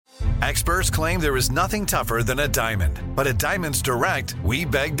Experts claim there is nothing tougher than a diamond. But at Diamonds Direct, we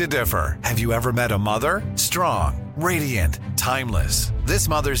beg to differ. Have you ever met a mother? Strong, radiant, timeless. This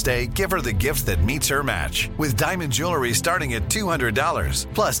Mother's Day, give her the gift that meets her match. With diamond jewelry starting at $200.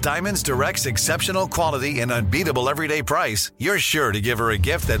 Plus Diamonds Direct's exceptional quality and unbeatable everyday price, you're sure to give her a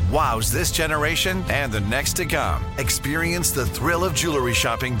gift that wows this generation and the next to come. Experience the thrill of jewelry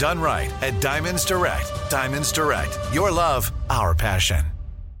shopping done right at Diamonds Direct. Diamonds Direct. Your love, our passion.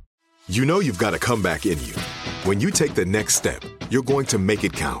 You know you've got a comeback in you. When you take the next step, you're going to make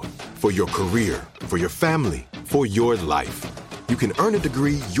it count. For your career, for your family, for your life. You can earn a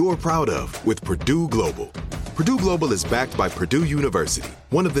degree you're proud of with Purdue Global. Purdue Global is backed by Purdue University,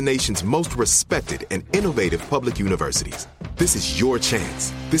 one of the nation's most respected and innovative public universities. This is your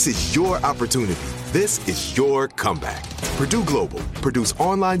chance. This is your opportunity. This is your comeback. Purdue Global, Purdue's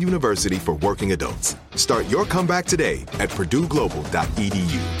online university for working adults. Start your comeback today at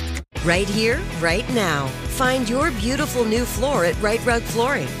purdueglobal.edu. Right here, right now. Find your beautiful new floor at Right Rug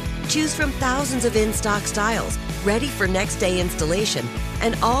Flooring. Choose from thousands of in-stock styles, ready for next day installation,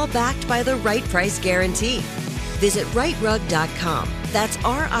 and all backed by the right price guarantee. Visit rightrug.com. That's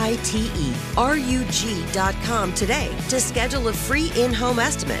RITERUG.com today to schedule a free in-home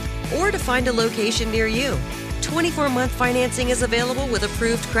estimate or to find a location near you. 24-month financing is available with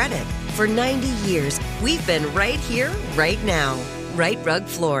approved credit. For 90 years, we've been right here, right now. Right Rug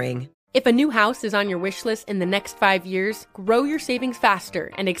Flooring. If a new house is on your wish list in the next 5 years, grow your savings faster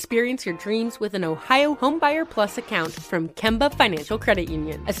and experience your dreams with an Ohio Homebuyer Plus account from Kemba Financial Credit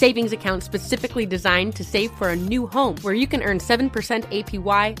Union. A savings account specifically designed to save for a new home where you can earn 7%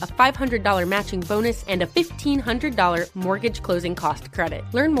 APY, a $500 matching bonus, and a $1,500 mortgage closing cost credit.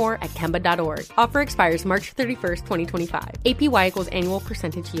 Learn more at Kemba.org. Offer expires March 31st, 2025. APY equals annual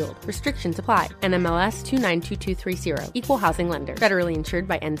percentage yield. Restrictions apply. NMLS 292230. Equal housing lender. Federally insured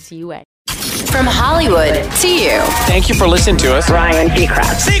by NCUA. From Hollywood to you. Thank you for listening to us. Ryan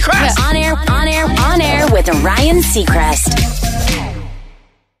Seacrest. On air with Ryan Seacrest.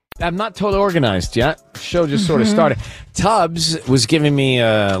 I'm not totally organized yet. Show just sort of started. Tubbs was giving me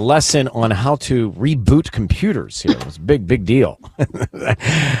a lesson on how to reboot computers here. It was a big deal.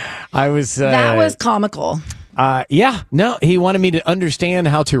 That was comical. He wanted me to understand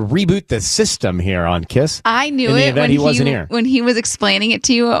how to reboot the system here on KISS. I knew it when he wasn't here. When he was explaining it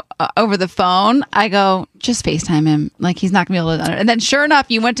to you over the phone. I go, just FaceTime him. Like, he's not going to be able to. And then sure enough,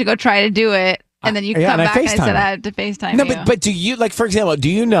 you went to go try to do it. And then you come back and I said, I have to FaceTime you. No, but do you, like, for example, do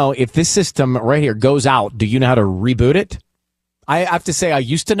you know if this system right here goes out, do you know how to reboot it? I have to say I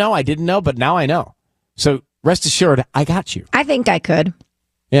used to know. I didn't know, but now I know. So rest assured, I got you. I think I could.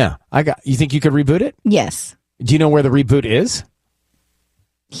 Yeah, you think you could reboot it? Yes. Do you know where the reboot is?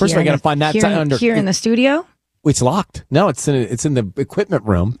 First of all, I got to find that here in the studio. It's locked. No, it's in the equipment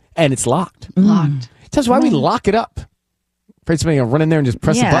room, and it's locked. Locked. That's why we lock it up. Afraid somebody will run in there and just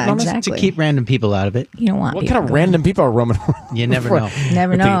press a button on us? To keep random people out of it. You don't want what kind of random people are roaming around? You never know.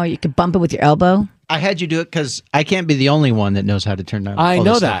 Never know. You could bump it with your elbow. I had you do it because I can't be the only one that knows how to turn down. I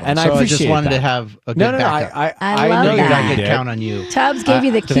know that, and I appreciate I just wanted that. to have a good backup. I love that. I could count on you. Tubbs gave you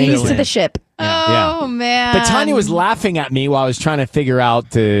the keys to the ship. Oh, man. But Tanya was laughing at me while I was trying to figure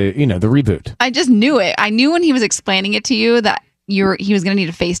out the reboot. I just knew it. I knew when he was explaining it to you that he was going to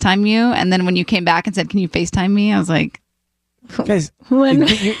need to FaceTime you. And then when you came back and said, can you FaceTime me? I was like, guys,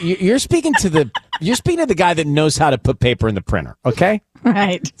 you're speaking to the guy that knows how to put paper in the printer, okay?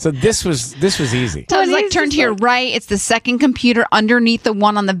 Right. So this was easy. So I was like, turn to your right. It's the second computer underneath the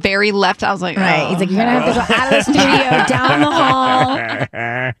one on the very left. I was like, right. He's like, you're gonna have to go out of the studio, down the hall.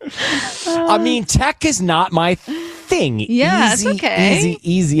 I mean, tech is not my thing. Yeah, it's okay.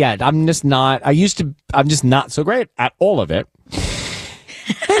 Easy. Yeah, I'm just not so great at all of it.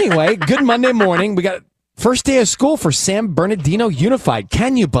 Anyway, good Monday morning. We got first day of school for San Bernardino Unified.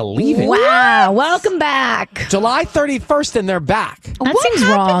 Can you believe it? Wow. Welcome back. July 31st and they're back. That seems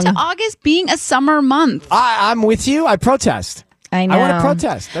wrong. What happened to August being a summer month? I'm with you. I protest. I know. I want to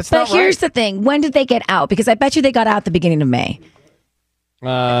protest. That's not right. But here's the thing. When did they get out? Because I bet you they got out the beginning of May.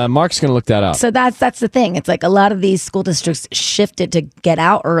 Mark's going to look that up. So that's the thing. It's like a lot of these school districts shifted to get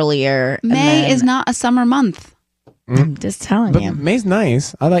out earlier. May is not a summer month. I'm just telling you. May's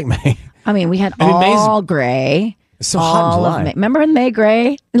nice. I like May. I mean, we had all gray. It's so hot in July. May. Remember in May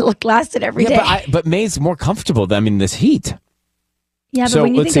gray? It lasted every day. But May's more comfortable than this heat. Yeah, but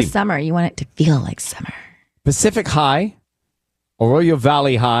when you think of summer, you want it to feel like summer. Pacific High, Arroyo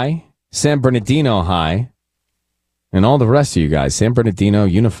Valley High, San Bernardino High, and all the rest of you guys. San Bernardino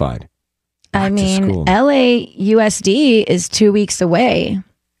Unified. I mean, LAUSD is 2 weeks away.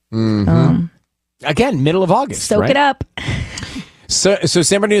 Mm-hmm. Again, middle of August. Soak it up. So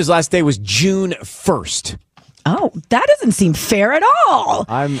San Bernardino's last day was June 1st. Oh, that doesn't seem fair at all.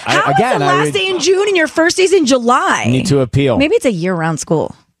 How is the last day in June and your first day's in July? Need to appeal. Maybe it's a year-round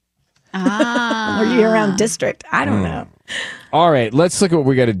school. Or year-round district. I don't know. All right, let's look at what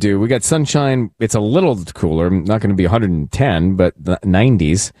we got to do. We got sunshine. It's a little cooler. Not going to be 110, but the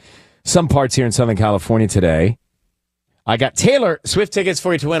 90s. Some parts here in Southern California today. I got Taylor Swift tickets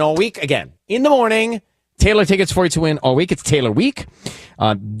for you to win all week. Again, in the morning, Taylor tickets for you to win all week. It's Taylor Week.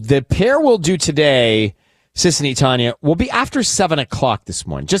 The pair we'll do today, Sissany, Tanya, will be after 7 o'clock this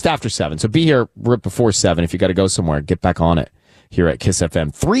morning, just after 7. So be here right before 7. If you got to go somewhere, get back on it here at Kiss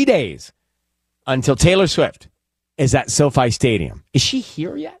FM. 3 days until Taylor Swift is at SoFi Stadium. Is she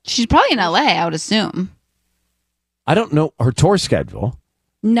here yet? She's probably in LA, I would assume. I don't know her tour schedule.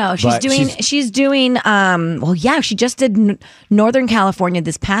 No, she's doing, she just did Northern California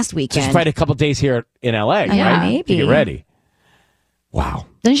this past weekend. She's probably a couple days here in LA, right? Maybe. To get ready. Wow.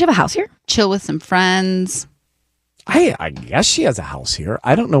 Doesn't she have a house here? Chill with some friends. I guess she has a house here.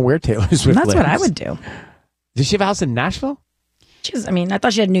 I don't know where Taylor Swift lives. That's what I would do. Does she have a house in Nashville? I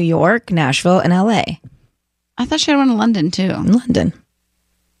thought she had New York, Nashville, and LA. I thought she had one in London, too. In London.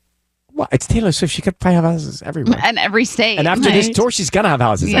 Well, it's Taylor Swift. She could probably have houses everywhere. And every state. And after this tour, she's going to have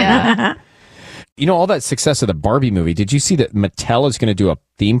houses everywhere. You know, all that success of the Barbie movie, did you see that Mattel is going to do a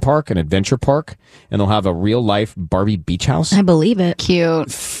theme park, an adventure park, and they'll have a real-life Barbie beach house? I believe it.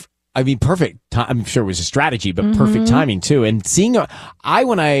 Cute. I mean, perfect. I'm sure it was a strategy, but perfect timing, too. And seeing,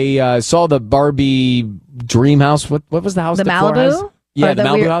 when I saw the Barbie dream house, what was the house? The Malibu? Yeah, the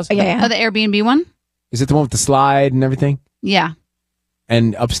Malibu house. Yeah. Oh, the Airbnb one? Is it the one with the slide and everything? Yeah.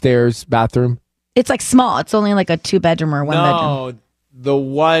 And upstairs bathroom? It's like small. It's only like a 2-bedroom or 1-bedroom. No, the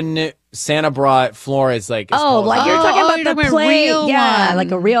one Santa brought Flora is like... you're talking about the play. Real one.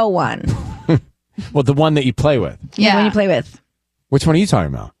 Like a real one. Well, the one that you play with. Yeah. The one you play with. Which one are you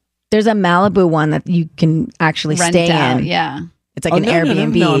talking about? There's a Malibu one that you can actually stay in. Yeah. It's like an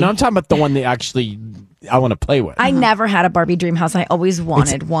Airbnb. No, I'm talking about the one that actually I want to play with. I never had a Barbie dream house. I always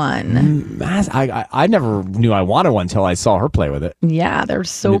wanted one. I never knew I wanted one until I saw her play with it. Yeah, they're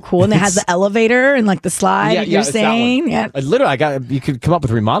so cool. And it has the elevator and like the slide you're saying. Yeah. Literally, you could come up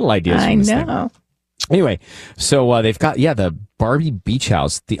with remodel ideas from this thing. Anyway, so they've got, the Barbie beach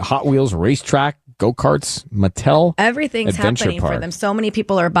house, the Hot Wheels racetrack, go-karts, Mattel. Everything's Adventure happening Park. for them. So many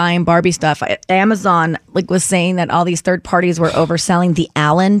people are buying Barbie stuff. Amazon was saying that all these third parties were overselling the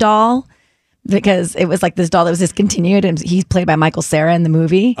Allen doll because it was like this doll that was discontinued and he's played by Michael Cera in the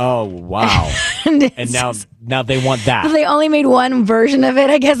movie. Oh, wow. and now they want that. They only made one version of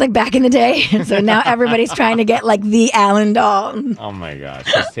it, I guess, like back in the day. So now everybody's trying to get like the Allen doll. Oh my gosh,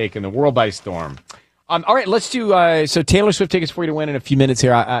 it's taking the world by storm. All right, let's do, so Taylor Swift tickets for you to win in a few minutes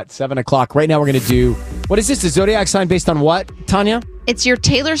here at 7 o'clock. Right now we're going to do, what is this, the Zodiac sign based on what, Tanya? It's your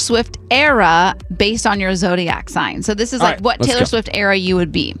Taylor Swift era based on your Zodiac sign. So this is what Taylor Swift era you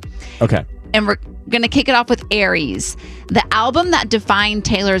would be. Okay. And we're going to kick it off with Aries. The album that defined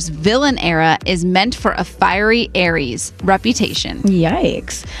Taylor's villain era is meant for a fiery Aries reputation.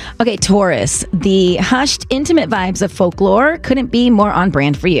 Yikes. Okay, Taurus. The hushed, intimate vibes of folklore couldn't be more on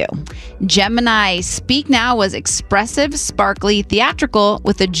brand for you. Gemini. Speak Now was expressive, sparkly, theatrical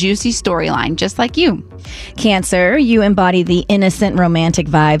with a juicy storyline, just like you. Cancer. You embody the innocent, romantic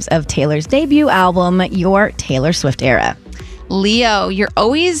vibes of Taylor's debut album, your Taylor Swift era. Leo, you're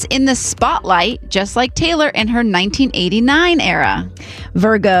always in the spotlight, just like Taylor in her 1989 era.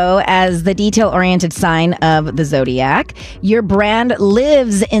 Virgo, as the detail-oriented sign of the Zodiac, your brand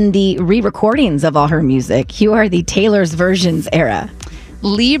lives in the re-recordings of all her music. You are the Taylor's Versions era.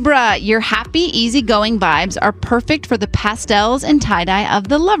 Libra, your happy, easygoing vibes are perfect for the pastels and tie-dye of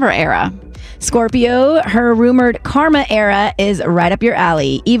the Lover era. Scorpio, her rumored Karma era is right up your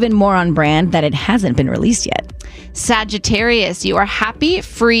alley, even more on brand that it hasn't been released yet. Sagittarius, you are happy,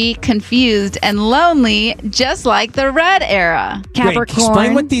 free, confused, and lonely, just like the Red era. Capricorn. Wait,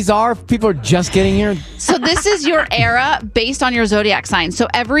 explain what these are. People are just getting here. So this is your era based on your zodiac sign. So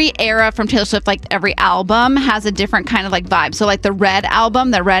every era from Taylor Swift, like every album, has a different kind of like vibe. So like the Red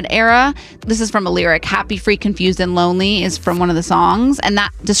album, the Red era, this is from a lyric. Happy, free, confused, and lonely is from one of the songs, and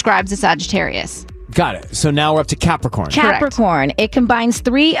that describes the Sagittarius. Got it. So now we're up to Capricorn. Capricorn. Correct. It combines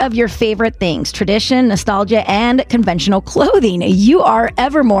 3 of your favorite things: tradition, nostalgia, and conventional clothing. You are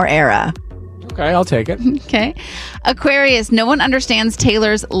Evermore era. Okay, I'll take it. Okay. Aquarius, no one understands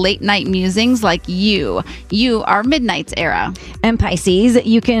Taylor's late night musings like you. You are Midnight's era. And Pisces,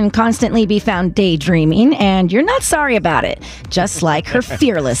 you can constantly be found daydreaming, and you're not sorry about it, just like her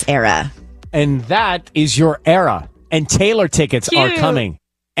Fearless era. And that is your era. And Taylor tickets are coming.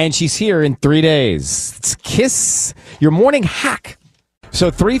 And she's here in 3 days. It's Kiss, your morning hack So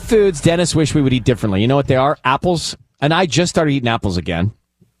 3 foods dentists wish we would eat differently. You know what they are? Apples. And I just started eating apples again.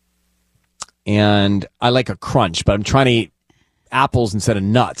 And I like a crunch, but I'm trying to eat apples instead of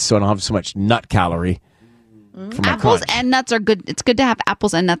nuts so I don't have so much nut calorie for my Apples crunch. and nuts are good. It's good to have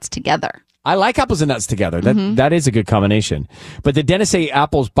apples and nuts together. I like apples and nuts together. That is a good combination. But the dentists say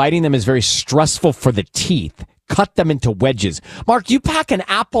apples, biting them is very stressful for the teeth. Cut them into wedges. Mark, you pack an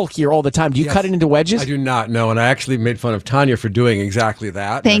apple here all the time. Do you cut it into wedges? I do not, no. And I actually made fun of Tanya for doing exactly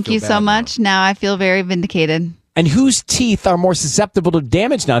that. Thank you so much. Now I feel very vindicated. And whose teeth are more susceptible to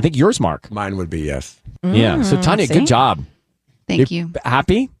damage now? I think yours, Mark. Mine would be, yes. Yeah. So, Tanya, see? good job. Thank you.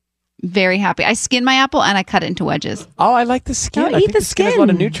 Happy? Very happy. I skin my apple and I cut it into wedges. Oh, I like the skin. Don't I eat think the skin has skin. a lot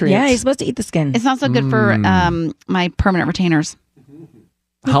of nutrients. Yeah, you're supposed to eat the skin. It's not so good for my permanent retainers.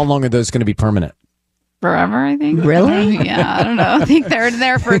 How long are those going to be permanent? Forever, I think. Really? Yeah, I don't know. I think they're in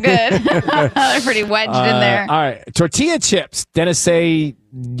there for good. They're pretty wedged in there. All right. Tortilla chips. Dentists say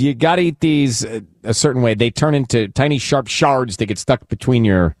you got to eat these a certain way. They turn into tiny, sharp shards that get stuck between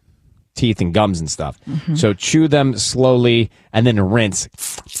your teeth and gums and stuff. So chew them slowly and then rinse.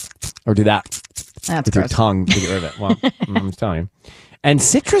 Or do that That's with your gross. tongue to get rid of it. Well, I'm telling you. And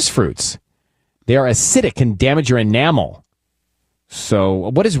citrus fruits. They are acidic and damage your enamel.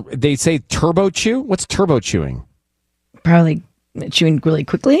 So they say turbo chew? What's turbo chewing? Probably chewing really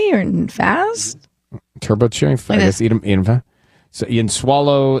quickly or fast. Turbo chewing? I Like guess eat them fast. So you can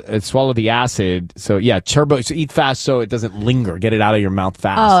swallow the acid. So yeah, turbo. So eat fast so it doesn't linger. Get it out of your mouth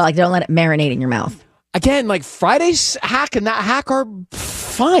fast. Oh, like don't let it marinate in your mouth. Again, like Friday's hack and that hack are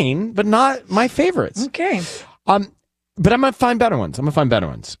fine, but not my favorites. Okay. But I'm gonna find better ones.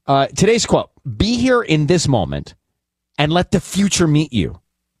 Today's quote: "Be here in this moment, and let the future meet you,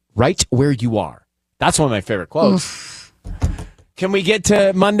 right where you are." That's one of my favorite quotes. Can we get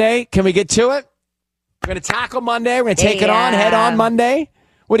to Monday? Can we get to it? We're going to tackle Monday. We're going to take it on, head on Monday.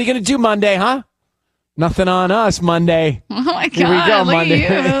 What are you going to do Monday, huh? Nothing on us Monday. Oh my God. Here we go, look Monday.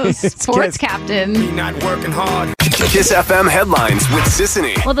 at you, sports captain. Not working hard. Kiss FM headlines with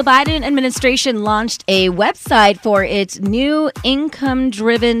Sissany. Well, the Biden administration launched a website for its new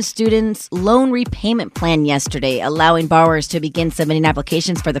income-driven students loan repayment plan yesterday, allowing borrowers to begin submitting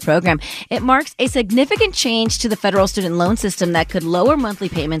applications for the program. It marks a significant change to the federal student loan system that could lower monthly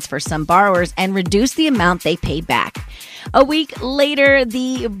payments for some borrowers and reduce the amount they pay back. A week later,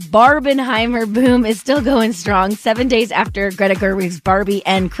 the Barbenheimer boom is still going strong. 7 days after Greta Gerwig's Barbie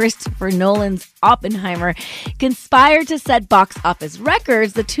and Christopher Nolan's Oppenheimer conspired to set box office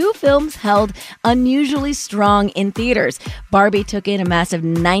records, the two films held unusually strong in theaters. Barbie took in a massive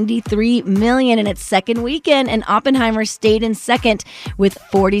 $93 million in its second weekend, and Oppenheimer stayed in second with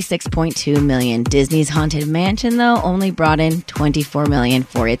 $46.2 million. Disney's Haunted Mansion, though, only brought in $24 million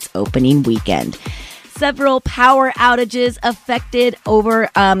for its opening weekend. Several power outages affected over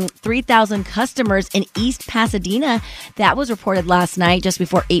 3,000 customers in East Pasadena. That was reported last night just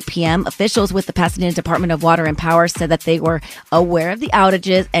before 8 p.m. Officials with the Pasadena Department of Water and Power said that they were aware of the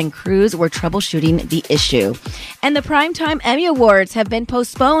outages and crews were troubleshooting the issue. And the Primetime Emmy Awards have been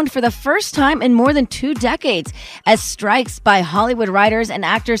postponed for the first time in more than 2 decades as strikes by Hollywood writers and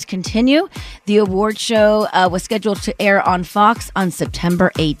actors continue. The award show was scheduled to air on Fox on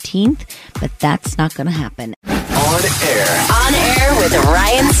September 18th, but that's not going to happen. On air. On air with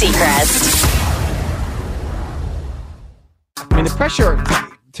Ryan Seacrest. I mean, the pressure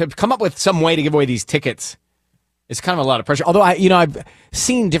to come up with some way to give away these tickets is kind of a lot of pressure. Although I've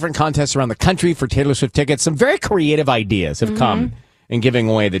seen different contests around the country for Taylor Swift tickets. Some very creative ideas have come in giving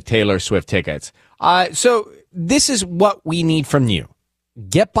away the Taylor Swift tickets. So this is what we need from you.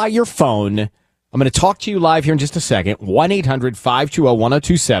 Get by your phone. I'm going to talk to you live here in just a second.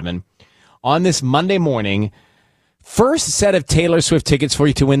 1-800-520-1027 on this Monday morning. First set of Taylor Swift tickets for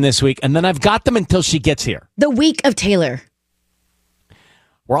you to win this week, and then I've got them until she gets here. The week of Taylor.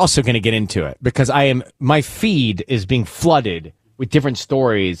 We're also going to get into it because my feed is being flooded with different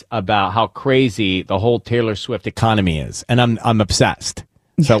stories about how crazy the whole Taylor Swift economy is, and I'm obsessed.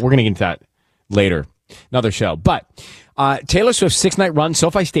 So we're going to get into that later, another show. But Taylor Swift's 6-night run,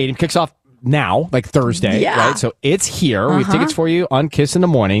 SoFi Stadium, kicks off now, like Thursday, right? So it's here. We have tickets for you on Kiss in the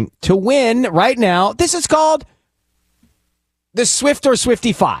Morning to win right now. This is called the Swift or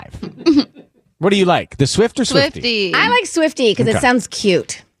Swifty 5. What do you like? The Swift or Swifty? Swifty. I like Swifty because it sounds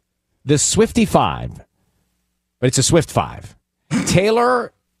cute. The Swifty 5. But it's a Swift 5.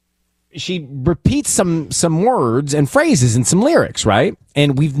 Taylor, she repeats some words and phrases and some lyrics, right?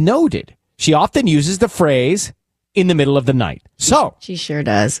 And we've noted she often uses the phrase in the middle of the night. So She sure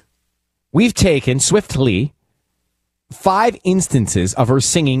does. we've taken swiftly 5 instances of her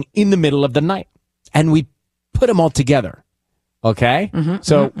singing in the middle of the night, and we put them all together Okay?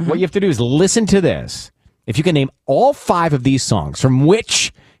 So what you have to do is listen to this. If you can name all 5 of these songs from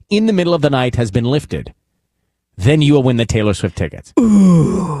which In the Middle of the Night has been lifted, then you will win the Taylor Swift tickets.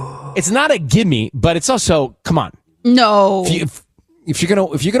 Ooh. It's not a gimme, but it's also, come on. No. If you're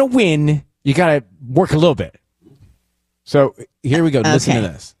gonna win, you gotta work a little bit. So here we go. Listen to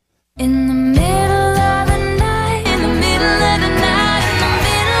this. In the middle of the night, in the middle of the night, in the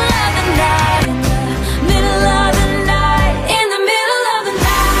middle of the night, in the middle of the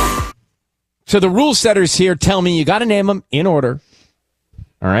night. So the rule setters here tell me you got to name them in order.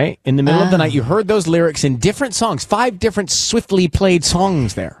 All right. In the middle of the night, you heard those lyrics in different songs, 5 different swiftly played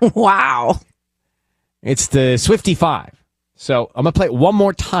songs there. Wow. It's the Swifty 5. So I'm going to play it one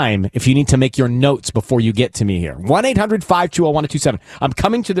more time if you need to make your notes before you get to me here. 1-800-520-1027. I'm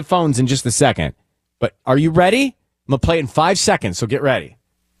coming to the phones in just a second. But are you ready? I'm going to play it in 5 seconds, so get ready.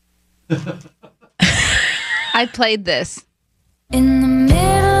 I played this. In the middle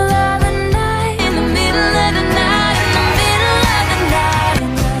of the night, in the middle of the night, in the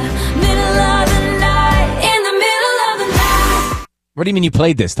middle of the night, in the middle of the night. What do you mean you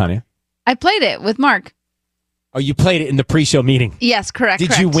played this, Tanya? I played it with Mark. Oh, you played it in the pre-show meeting. Yes, correct.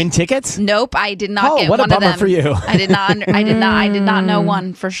 Did you win tickets? Nope, I did not get what one a of bummer them. for you. I did not know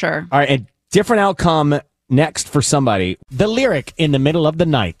one for sure. All right, a different outcome next for somebody. The lyric in the middle of the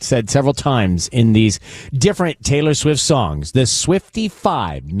night said several times in these different Taylor Swift songs. The Swifty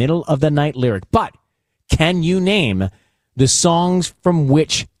 5 middle of the night lyric. But can you name the songs from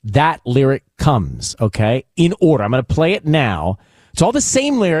which that lyric comes? Okay, in order. I'm going to play it now. It's all the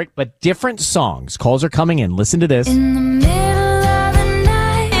same lyric, but different songs. Calls are coming in. Listen to this. In the middle of the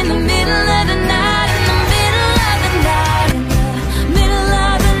night, in the middle of the night, in the middle of the night, in the middle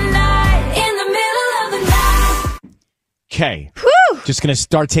of the night, in the middle of the night. Okay. Just going to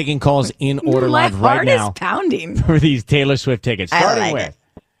start taking calls in order My live right heart now is pounding. for these Taylor Swift tickets. I Starting like with it.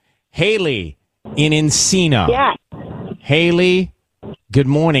 Haley in Encino. Yeah. Haley, good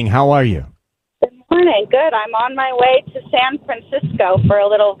morning. How are you? Good morning. Good. I'm on my way to San Francisco for a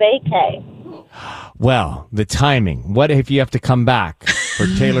little vacay. Well, the timing. What if you have to come back for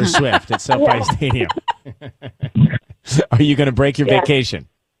Taylor Swift at SoFi Stadium? Are you going to break your vacation?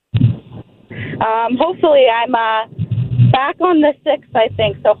 Hopefully, I'm back on the 6th, I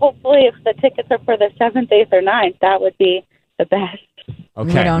think. So hopefully, if the tickets are for the 7th, 8th, or 9th, that would be the best.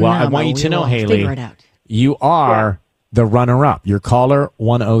 Okay. Well, I want you to know, Haley, you are the runner-up. You're caller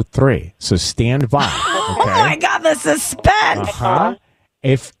 103. So stand by. Okay? Oh my God, the suspense! Uh-huh.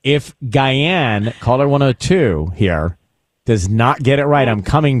 If Guyan, caller 102 here, does not get it right, I'm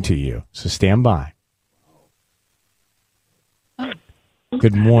coming to you. So stand by.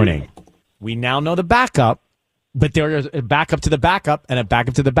 Good morning. We now know the backup, but there is a backup to the backup and a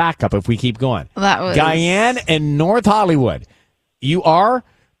backup to the backup if we keep going. That was Guyan and North Hollywood. You are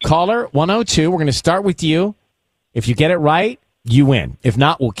caller 102. We're going to start with you. If you get it right, you win. If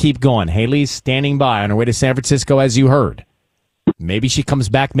not, we'll keep going. Haley's standing by on her way to San Francisco, as you heard. Maybe she comes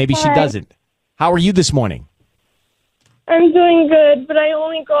back, maybe she doesn't. How are you this morning? I'm doing good, but I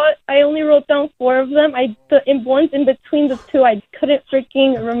only wrote down 4 of them. The ones in between the 2, I couldn't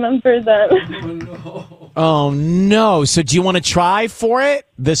freaking remember them. Oh, no. So do you want to try for it?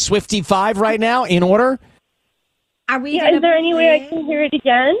 The Swifty 5 right now, in order? Are we? Yeah, is there any way I can hear it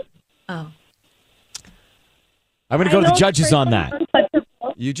again? Oh. I'm going to go to the judges on that.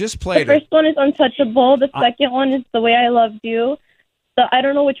 You just The played first it. one is Untouchable. The second one is The Way I Loved You. I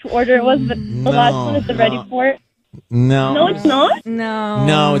don't know which order it was, but the last one is The Ready For It. No. No, it's not?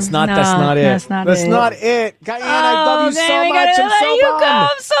 No, it's not. That's not it. That's not it. Guyan, I love you so we much. gotta I'm let so you go. bummed.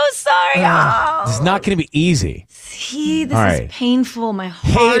 I'm so sorry. Oh. This is not going to be easy. See, this All is right. painful. My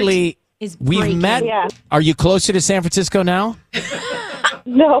heart Haley, is we've breaking. met. Yeah. Are you closer to San Francisco now?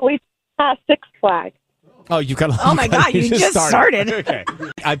 No, we passed Six Flags. Oh, you got. Oh my God, you just started. Okay.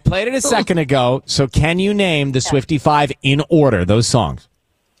 I played it a second ago. So can you name the Swifty 5 in order? Those songs.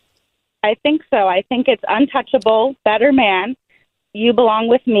 I think so. I think it's Untouchable, Better Man, You Belong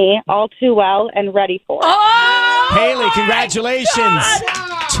With Me, All Too Well, and Ready For It. Oh, Haley, congratulations.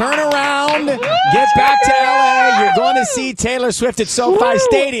 Turn around. Get back to LA. You're going to see Taylor Swift at SoFi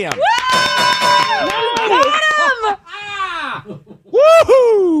Stadium.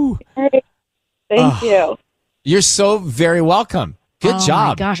 Woohoo! Thank you. You're so very welcome. Good Oh job.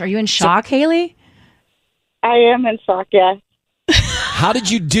 my gosh, are you in shock, Haley? I am in shock, yes. How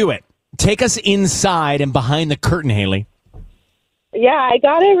did you do it? Take us inside and behind the curtain, Haley. Yeah, I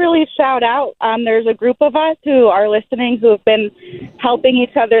got to really shout out. There's a group of us who are listening who have been helping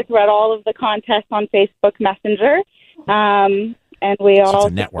each other throughout all of the contests on Facebook Messenger. And we all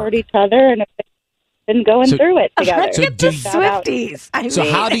support each other. And been going through it together. So do- Shout out. Swifties. So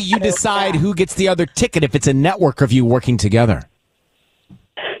how do you decide who gets the other ticket if it's a network of you working together?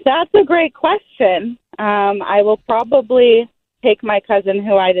 That's a great question. I will probably take my cousin,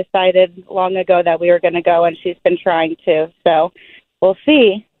 who I decided long ago that we were going to go, and she's been trying to. So we'll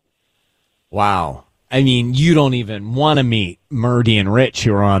see. Wow. I mean, you don't even want to meet Murdy and Rich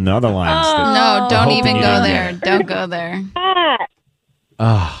who are on the other lines. No, don't Hoping even you go don't there. get Don't go there.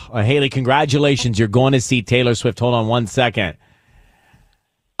 Haley, congratulations. You're going to see Taylor Swift. Hold on one second.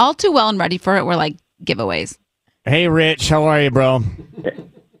 All too well and ready for it. We're like giveaways. Hey, Rich. How are you, bro?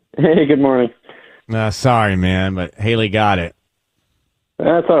 Hey, good morning. Sorry, man, but Haley got it.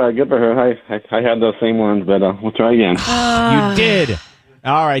 That's all right. Good for her. I had those same ones, but we'll try again. You did.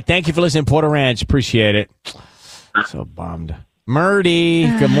 All right. Thank you for listening, Porter Ranch. Appreciate it. So bummed. Murdy,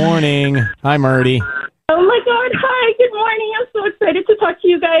 good morning. Hi, Murdy. Oh my God! Hi, good morning. I'm so excited to talk to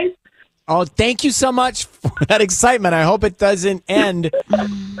you guys. Oh, thank you so much for that excitement. I hope it doesn't end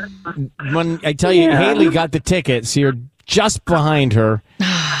when I tell you Haley got the ticket, so you're just behind her.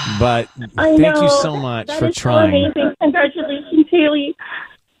 But I thank know. you so much That for is so trying. amazing. Congratulations, Haley.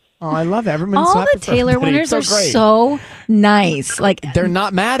 Oh, I love it. Everyone's All happy the for Taylor everybody. winners It's are great. so nice. Like They're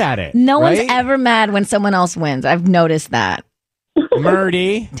not mad at it. no right? one's ever mad when someone else wins. I've noticed that.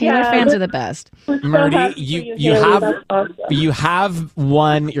 Murdy. Taylor Yeah, fans but- are the best. Murdy, you have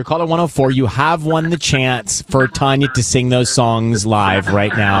won. You're called at 104. You have won the chance for Tanya to sing those songs live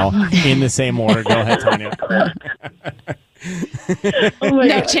right now in the same order. Go ahead, Tanya.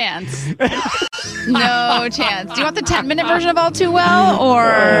 No chance. No chance. Do you want the 10-minute version of All Too Well or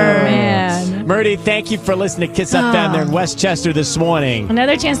Man. Murdy, thank you for listening to Kiss FM there in Westchester this morning.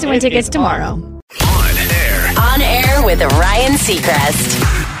 Another chance to win tickets tomorrow. On air with Ryan Seacrest.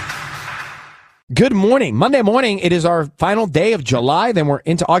 Good morning. Monday morning, it is our final day of July. Then we're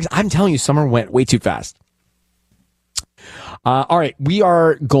into August. I'm telling you, summer went way too fast. All right. We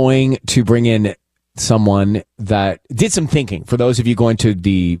are going to bring in someone that did some thinking for those of you going to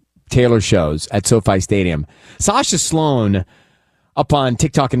the Taylor shows at SoFi Stadium. Sasha Sloan up on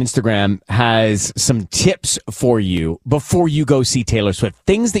TikTok and Instagram has some tips for you before you go see Taylor Swift.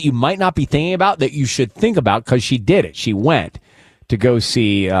 Things that you might not be thinking about that you should think about because she did it. She went to go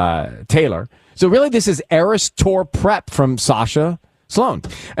see Taylor. So really this is Eras Tour prep from Sasha Sloan.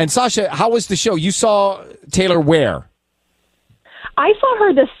 And Sasha, how was the show? You saw Taylor where? I saw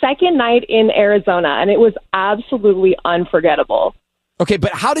her the second night in Arizona, and it was absolutely unforgettable. Okay,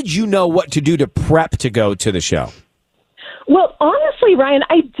 but how did you know what to do to prep to go to the show? Well, honestly, Ryan,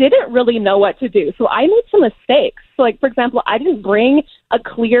 I didn't really know what to do, so I made some mistakes. So, like, for example, I didn't bring a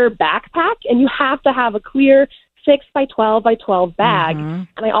clear backpack, and you have to have a clear 6 by 12 by 12 bag. And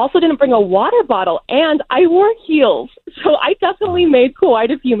I also didn't bring a water bottle, and I wore heels. So I definitely made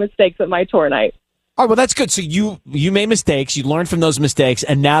quite a few mistakes at my tour night. Oh, well, that's good. So you made mistakes, you learned from those mistakes,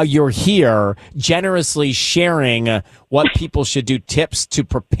 and now you're here generously sharing what people should do, tips to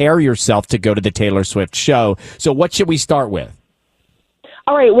prepare yourself to go to the Taylor Swift show. So what should we start with?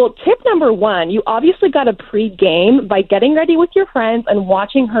 All right, well, tip number one, you obviously got to pre-game by getting ready with your friends and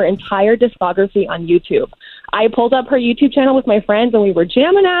watching her entire discography on YouTube. I pulled up her YouTube channel with my friends, and we were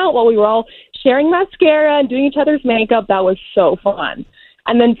jamming out while we were all sharing mascara and doing each other's makeup. That was so fun.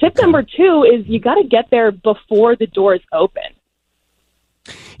 And then tip number two is you got to get there before the doors open.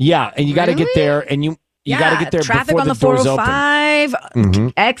 Yeah, and you got to get there, and you got to get there traffic before on the the doors open. 405,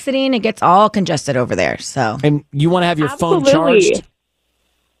 Mhm. exiting, it gets all congested over there. So, and you want to have your phone Absolutely. charged?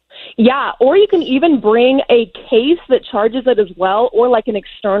 Yeah, or you can even bring a case that charges it as well, or like an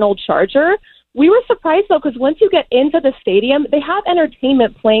external charger. We were surprised, though, because once you get into the stadium, they have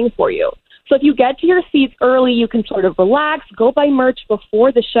entertainment playing for you. So if you get to your seats early, you can sort of relax, go buy merch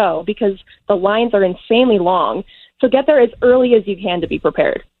before the show because the lines are insanely long. So get there as early as you can to be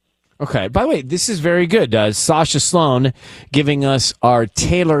prepared. Okay. By the way, this is very good. Sasha Sloan giving us our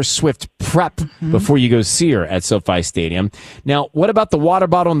Taylor Swift prep before you go see her at SoFi Stadium. Now, what about the water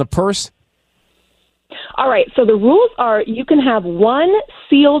bottle and the purse? All right, so the rules are you can have one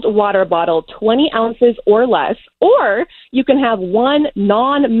sealed water bottle, 20 ounces or less, or you can have one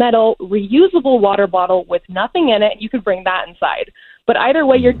non-metal reusable water bottle with nothing in it. You can bring that inside. But either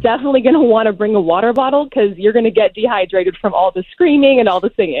way, you're definitely going to want to bring a water bottle because you're going to get dehydrated from all the screaming and all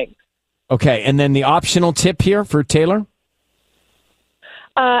the singing. Okay. And then the optional tip here for Taylor?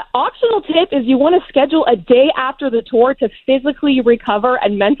 Optional tip is you want to schedule a day after the tour to physically recover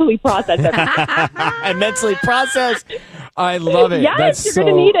and mentally process everything. And mentally process. I love it. Yes, That's you're so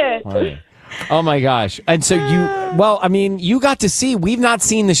going to need it. funny. Oh my gosh. And so you got to see, we've not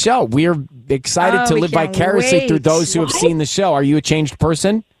seen the show. We're excited Oh, to we live can't vicariously wait. through those who have What? seen the show. Are you a changed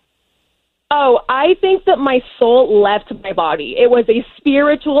person? Oh, I think that my soul left my body. It was a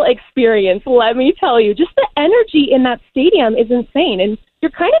spiritual experience, let me tell you. Just the energy in that stadium is insane. And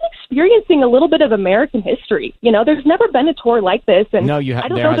you're kind of experiencing a little bit of American history. You know, there's never been a tour like this. And No, I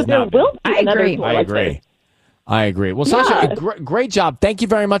don't know that there will be another tour like this. I agree. Well, Sasha, great job. Thank you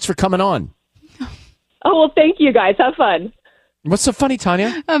very much for coming on. Oh, well, thank you guys. Have fun. What's so funny,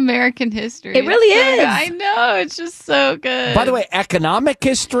 Tanya? American history. It really It's so is. good. I know. It's just so good. By the way, economic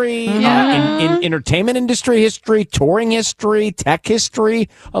history, Yeah. in entertainment industry history, touring history, tech history,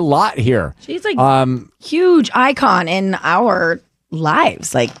 a lot here. She's like huge icon in our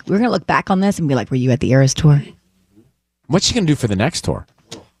lives. Like, we're going to look back on this and be like, were you at the Eras tour? What's she going to do for the next tour?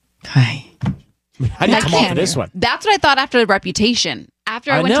 Hi. How do you come off of this one? That's what I thought after the Reputation.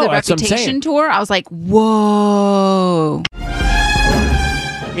 After I went know, to the that's what I'm saying. Reputation tour, I was like, whoa.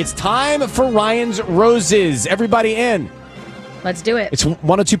 It's time for Ryan's Roses. Everybody in. Let's do it. It's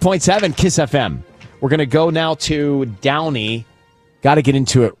 102.7 KISS FM. We're going to go now to Downey. Got to get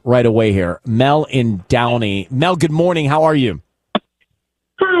into it right away here. Mel in Downey. Mel, good morning. How are you?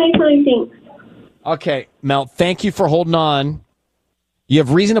 Hi, fine, thanks. Okay, Mel, thank you for holding on. You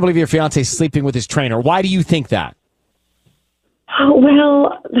have reason to believe your fiance is sleeping with his trainer. Why do you think that? Oh,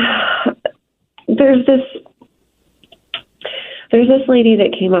 well, there's this lady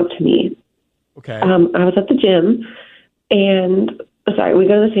that came up to me. Okay. I was at the gym, and we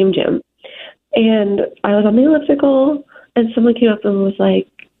go to the same gym, and I was on the elliptical, and someone came up and was like,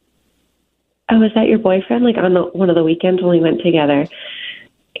 "Oh, is that your boyfriend?" Like on one of the weekends when we went together,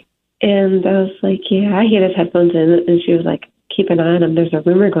 and I was like, "Yeah." He had his headphones in, and she was like, "Keep an eye on him. There's a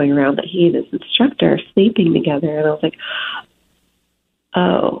rumor going around that he and his instructor are sleeping together." And I was like,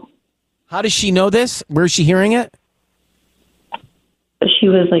 "Oh." How does she know this? Where is she hearing it? She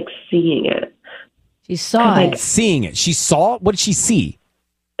was like seeing it. She saw it. Seeing it. She saw it? What did she see?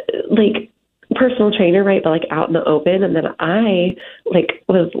 Like personal trainer, right? But like out in the open. And then I like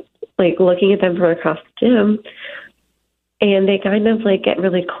was like looking at them from across the gym, and they kind of like get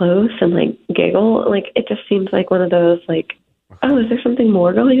really close and like giggle. Like it just seems like one of those like, oh, is there something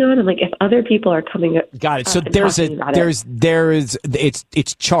more going on? And like if other people are coming up. Got it. So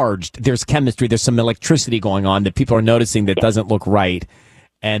it's charged. There's chemistry. There's some electricity going on that people are noticing that doesn't look right.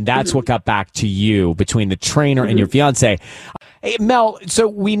 And that's what got back to you between the trainer and your fiance. Hey, Mel, so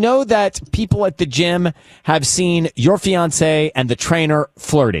we know that people at the gym have seen your fiance and the trainer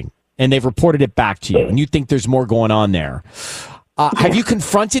flirting, and they've reported it back to you, and you think there's more going on there. Have you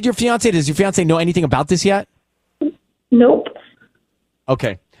confronted your fiance? Does your fiance know anything about this yet? Nope.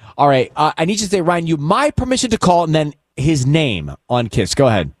 Okay. All right. I need you to say, Ryan, you have my permission to call and then his name on KISS. Go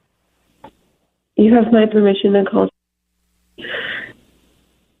ahead. You have my permission to call.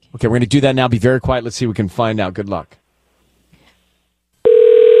 Okay, we're going to do that now. Be very quiet. Let's see what we can find out. Good luck.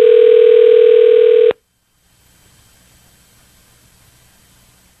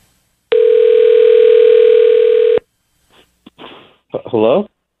 Hello?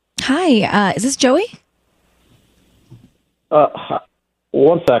 Hi, is this Joey?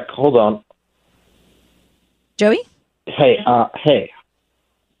 One sec. Hold on. Joey? Hey.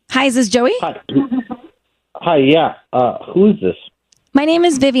 Hi, is this Joey? Hi, yeah. Who is this? My name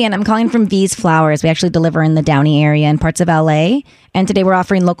is Vivian. I'm calling from V's Flowers. We actually deliver in the Downey area and parts of LA. And today we're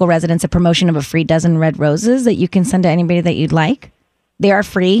offering local residents a promotion of a free dozen red roses that you can send to anybody that you'd like. They are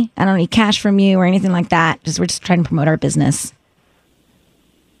free. I don't need cash from you or anything like that. We're just trying to promote our business.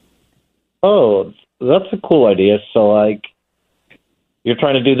 Oh, that's a cool idea. So, like, you're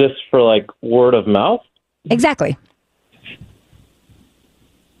trying to do this for, like, word of mouth? Exactly.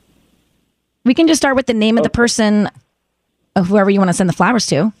 We can just start with the name of the person, of whoever you want to send the flowers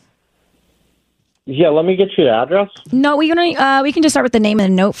to. Yeah, let me get you the address. No, we can just start with the name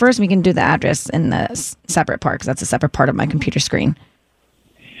and the note first. We can do the address in the separate part because that's a separate part of my computer screen.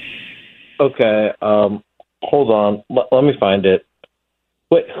 Okay, hold on. Let me find it.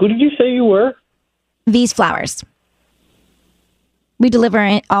 Wait, who did you say you were? V's Flowers. We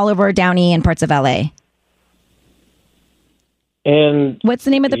deliver all over Downey and parts of LA. And what's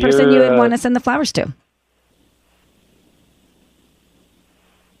the name of the person you would want to send the flowers to?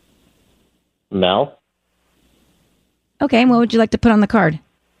 Mel. Okay, and what would you like to put on the card?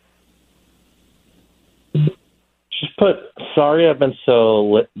 Just put, sorry I've been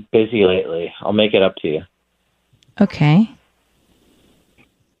so busy lately. I'll make it up to you. Okay.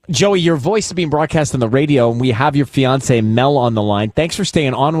 Joey, your voice is being broadcast on the radio, and we have your fiance Mel on the line. Thanks for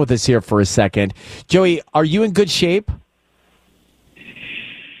staying on with us here for a second. Joey, are you in good shape?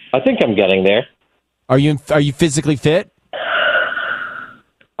 I think I'm getting there. Are you physically fit?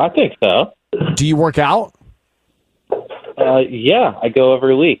 I think so. Do you work out? Yeah, I go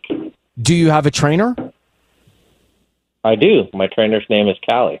every week. Do you have a trainer? I do. My trainer's name is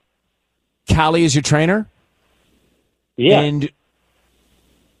Callie. Callie is your trainer? Yeah. And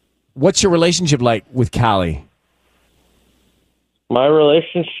what's your relationship like with Callie? My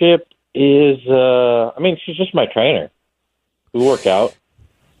relationship is, she's just my trainer. We work out.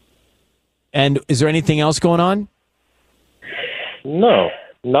 And is there anything else going on? No,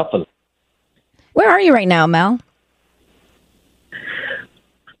 nothing. Where are you right now, Mel?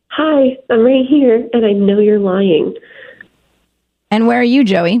 Hi, I'm right here, and I know you're lying. And where are you,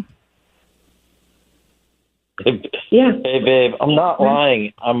 Joey? Yeah. Hey, babe, I'm not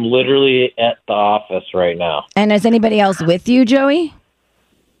lying. I'm literally at the office right now. And is anybody else with you, Joey?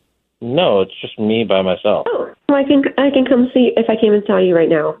 No, it's just me by myself. Oh, well, I can come see. If I came and saw you right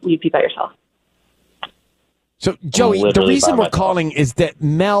now, you'd be by yourself. So, Joey, the literally reason by we're myself. calling is that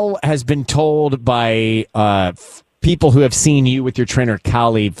Mel has been told by people who have seen you with your trainer,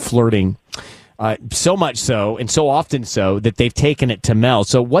 Callie, flirting. So much so, and so often so, that they've taken it to Mel.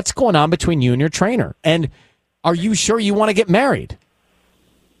 So what's going on between you and your trainer? And are you sure you want to get married?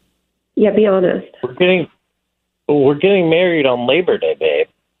 Yeah, be honest. We're getting married on Labor Day, babe.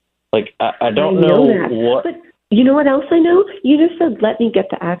 Like, I don't know that. what... But you know what else I know? You just said, let me get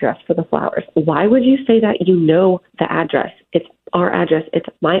the address for the flowers. Why would you say that? You know the address. It's our address. It's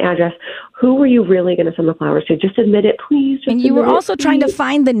my address. Who were you really going to send the flowers to? Just admit it, please. Just And you were admit it, also trying to please.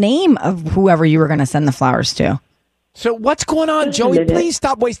 find the name of whoever you were going to send the flowers to. So what's going on, Just Joey? admit it. Please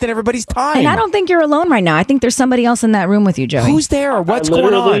stop wasting everybody's time. And I don't think you're alone right now. I think there's somebody else in that room with you, Joey. Who's there? What's I going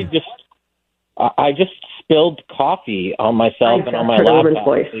literally on? I just spilled coffee on myself and on my heard a woman's laptop.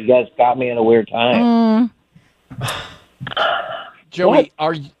 voice. So you guys got me in a weird time. Joey,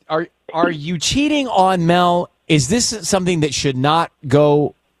 are you cheating on Mel? Is this something that should not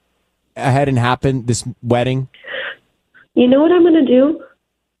go ahead and happen, this wedding? You know what I'm going to do?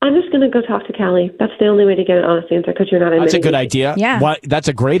 I'm just going to go talk to Callie. That's the only way to get an honest answer because you're not admitting. That's a good it. idea. Yeah. What? That's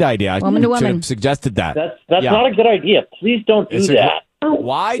a great idea. Woman to I should woman. have suggested that. That's Yeah. not a good idea. Please don't do It's a that. Oh,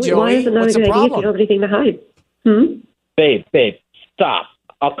 Why, wait, Joey? Why is it not What's a the good idea if problem? you don't have anything to hide? Babe, stop.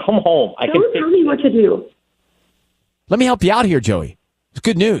 I'll come home. I can Don't tell me what to do. Let me help you out here, Joey. It's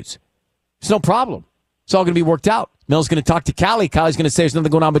good news. It's no problem. It's all going to be worked out. Mel's going to talk to Callie. Callie's going to say there's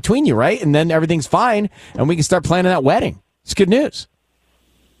nothing going on between you, right? And then everything's fine, and we can start planning that wedding. It's good news.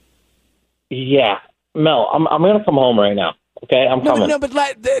 Yeah. Mel, I'm going to come home right now. Okay? I'm coming. No, but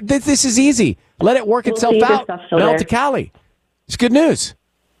this is easy. Let it work We'll itself see if your out. stuff's still Mel there. to Callie. It's good news.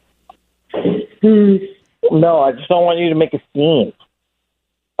 No, I just don't want you to make a scene.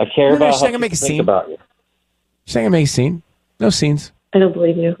 I care No, about she's how not gonna make a people think scene. about you. She's not going to make a scene. No scenes. I don't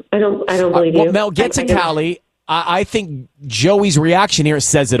believe you. I don't believe Well, you. Mel, get to I know. Callie. I think Joey's reaction here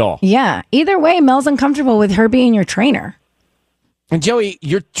says it all. Yeah. Either way, Mel's uncomfortable with her being your trainer. And Joey,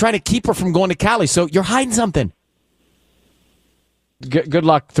 you're trying to keep her from going to Cali, so you're hiding something. Good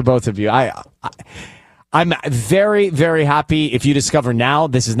luck to both of you. I'm very, very happy if you discover now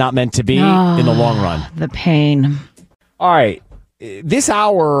this is not meant to be in the long run. The pain. All right. This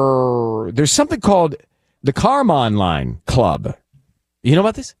hour, there's something called the Kármán Line Club. You know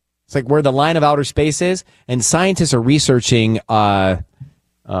about this? It's like where the line of outer space is, and scientists are researching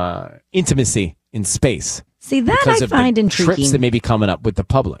intimacy in space. See, that because I of find the intriguing. trips that may be coming up with the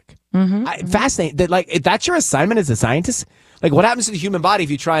public. Fascinating. That, like, if that's your assignment as a scientist. Like, what happens to the human body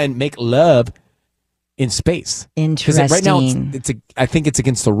if you try and make love in space? Interesting. Because right now, I think it's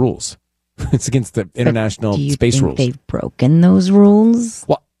against the rules. It's against the international Do you space think rules. they've broken those rules?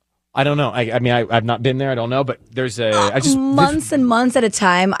 Well, I don't know. I mean, I've not been there. I don't know. But there's Months and months at a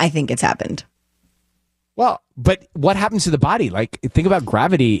time, I think it's happened. Well, but what happens to the body? Like, think about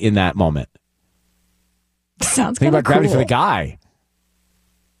gravity in that moment. Sounds Think kinda about gravity for cool. the guy.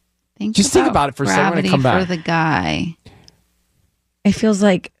 Think about it for a second. We're gonna gravity come back. for the guy. It feels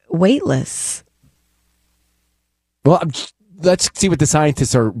like weightless. Well, let's see what the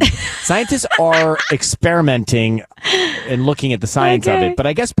scientists are. Scientists are experimenting and looking at the science of Okay. it. But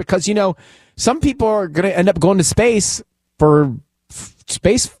I guess because, some people are going to end up going to space for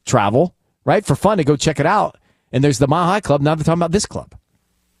space travel, right? For fun to go check it out. And there's the Mile High Club. Now they're talking about this club.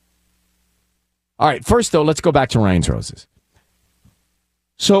 All right. First, though, let's go back to Ryan's Roses.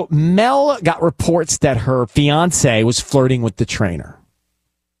 So Mel got reports that her fiance was flirting with the trainer.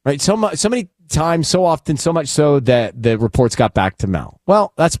 Right? So many times, so often, so much so that the reports got back to Mel.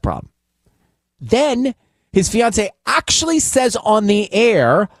 Well, that's a problem. Then his fiance actually says on the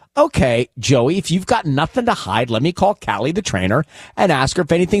air, okay, Joey, if you've got nothing to hide, let me call Callie, the trainer, and ask her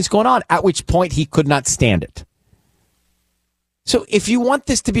if anything's going on, at which point he could not stand it. So if you want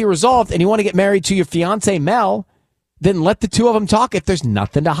this to be resolved and you want to get married to your fiance, Mel, then let the two of them talk if there's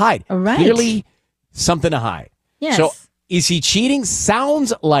nothing to hide. Right. Clearly, something to hide. Yes. So is he cheating?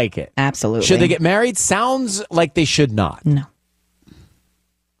 Sounds like it. Absolutely. Should they get married? Sounds like they should not. No.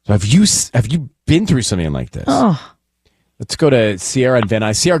 So have you been through something like this? Oh. Let's go to Sierra and Van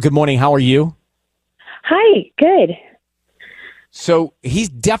Nuys. Sierra, good morning. How are you? Hi, good. So he's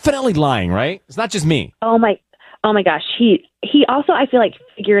definitely lying, right? It's not just me. Oh my gosh. He also, I feel like,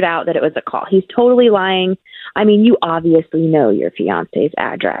 figured out that it was a call. He's totally lying. I mean, you obviously know your fiance's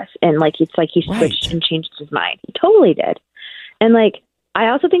address, and it's like he switched and changed his mind. He totally did. And I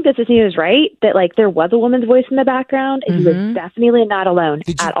also think that Sissy was right that there was a woman's voice in the background, and he was definitely not alone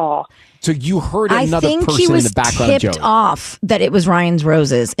at all. So you heard I another think person he was in the background, tipped Joey. off that it was Ryan's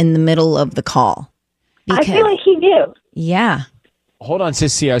Roses in the middle of the call. I feel like he knew. Yeah. Hold on,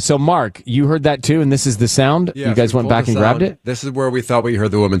 Sierra. So Mark, you heard that too, and this is the sound. Yeah, you guys we went pulled back the and grabbed sound. it. This is where we thought we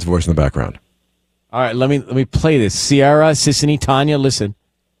heard the woman's voice in the background. All right, let me play this. Sierra, Sissany, Tanya, listen.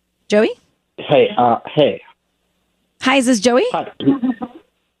 Joey? Hey. Hi, is this Joey?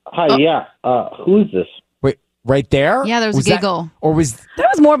 Hi, yeah. Who's this? Wait, right there? Yeah, there was a that- giggle. or was That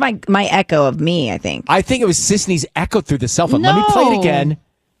was more my echo of me, I think. I think it was Sisney's echo through the cell phone. Let me play it No. again.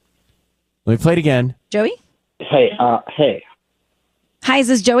 Let me play it again. Joey? Hey. Hi, is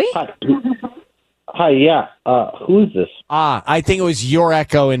this Joey? Hi, yeah. Who's this? I think it was your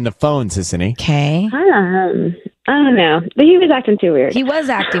echo in the phone, Sissany. Okay. I don't know. But he was acting too weird. He was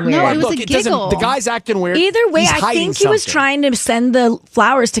acting weird. No, it was Look, a it doesn't- giggle. the guy's acting weird. Either way, He's I hiding think he was something. trying to send the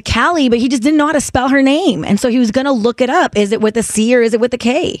flowers to Callie, but he just didn't know how to spell her name. And so he was going to look it up. Is it with a C or is it with a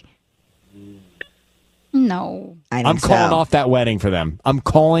K? No. I'm calling off that wedding for them. I'm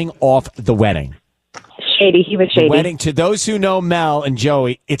calling off the wedding. Shady. He was The shady. wedding, to those who know Mel and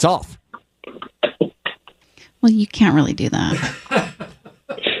Joey, it's off. Well, you can't really do that.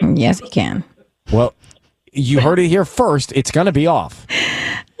 Yes, he can. Well, you heard it here first. It's going to be off.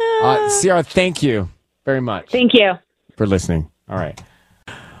 Sierra, thank you very much. Thank you for listening. All right.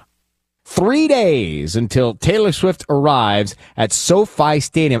 3 days until Taylor Swift arrives at SoFi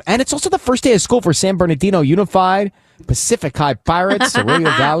Stadium. And it's also the first day of school for San Bernardino Unified, Pacific High Pirates, Arroyo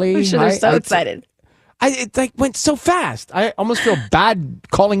Valley. I'm sure they're so excited. It went so fast. I almost feel bad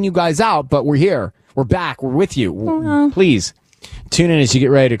calling you guys out, but we're here. We're back. We're with you. Please tune in as you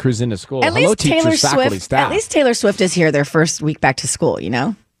get ready to cruise into school. At Hello, least teachers, Taylor faculty, Swift. staff. At least Taylor Swift is here their first week back to school. You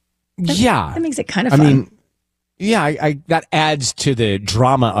know. Yeah, that makes it kind of fun. I that adds to the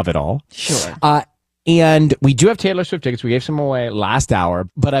drama of it all. Sure. And we do have Taylor Swift tickets. We gave some away last hour,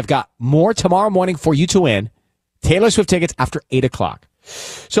 but I've got more tomorrow morning for you to win. Taylor Swift tickets after 8:00.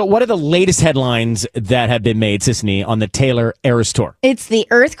 So what are the latest headlines that have been made, Sissany, on the Taylor Eras Tour? It's the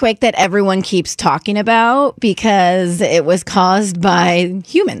earthquake that everyone keeps talking about because it was caused by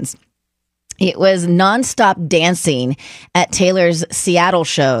humans. It was nonstop dancing at Taylor's Seattle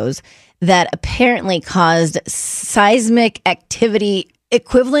shows that apparently caused seismic activity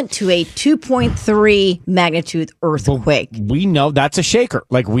equivalent to a 2.3 magnitude earthquake. We know that's a shaker.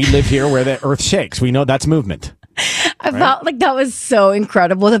 Like, we live here where the earth shakes. We know that's movement. I felt like that was so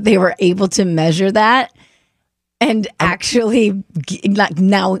incredible that they were able to measure that and actually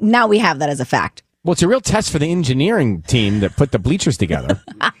now we have that as a fact. Well, it's a real test for the engineering team that put the bleachers together,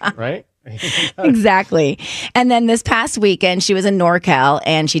 right? Exactly. And then this past weekend, she was in NorCal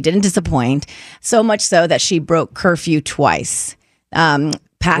and she didn't disappoint, so much so that she broke curfew twice.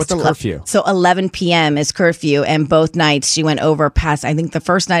 What's curfew? So 11 p.m. is curfew, and both nights she went over past. I think the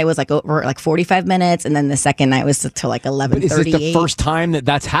first night it was over 45 minutes, and then the second night was till like 11:38. Is it the first time that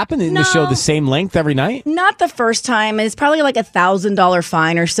that's happened in the show the same length every night? Not the first time. It's probably like $1,000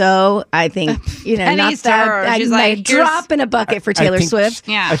 fine or so. I think And not he's that. her. I She's might like, drop in a bucket for Taylor Swift.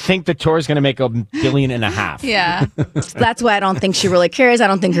 I think the tour is going to make $1.5 billion. Yeah. That's why I don't think she really cares. I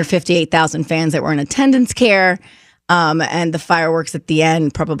don't think her 58,000 fans that were in attendance care. And the fireworks at the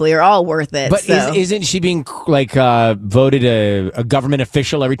end probably are all worth it. But so. isn't she being voted a government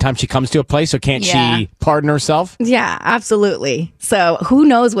official every time she comes to a place? So can't she pardon herself? Yeah, absolutely. So who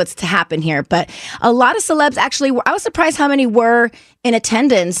knows what's to happen here? But a lot of celebs actually, I was surprised how many were in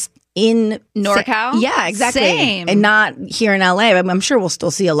attendance in NorCal? Yeah, exactly. Same. And not here in LA. I'm sure we'll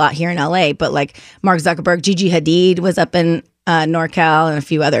still see a lot here in LA, but like Mark Zuckerberg, Gigi Hadid was up in NorCal and a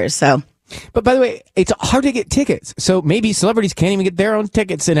few others. So. But by the way, it's hard to get tickets. So maybe celebrities can't even get their own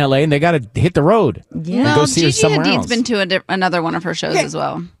tickets in LA and they got to hit the road. Yeah. And go see her Gigi somewhere Hadid's else. been to another one of her shows as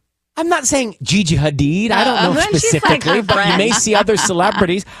well. I'm not saying Gigi Hadid. I don't know she's like specifically, her but you friend. may see other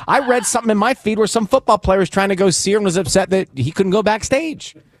celebrities. I read something in my feed where some football player was trying to go see her and was upset that he couldn't go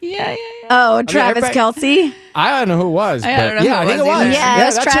backstage. Yeah. Oh, Travis everybody- Kelce. I don't know who it was. I don't but know yeah, who I it think it was was. either. Yeah, it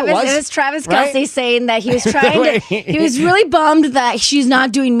was that's Travis. who It was Travis Right? Kelce saying that he was trying to. Wait. He was really bummed that she's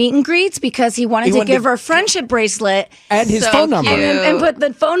not doing meet and greets because he wanted He to wanted give to- her a friendship bracelet And his So phone number. cute. and put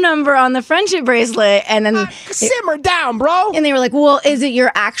the phone number on the friendship bracelet, and then Simmer down, bro. and they were like, "Well, is it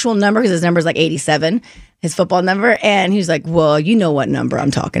your actual number? Because his number is like 87." His football number, and he's like, "Well, you know what number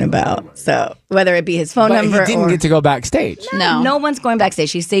I'm talking about." So whether it be his phone But number, he didn't or get to go backstage. no one's going backstage.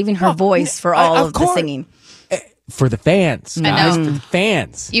 She's saving her voice for all of the course. singing. For the fans. I guys, know. For the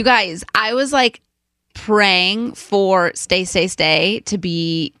fans. You guys, I was like praying for Stay, Stay, Stay to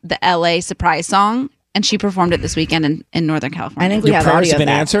be the LA surprise song. And she performed it this weekend in Northern California. I think we Your have prayers audio have of been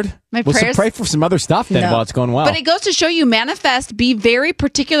that. answered? My Well, so prayers- pray for some other stuff then No. while it's going well. But it goes to show you manifest, be very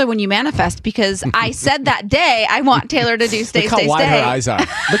particular when you manifest because I said that day I want Taylor to do Stay, Look how Stay, wide Stay. her eyes are.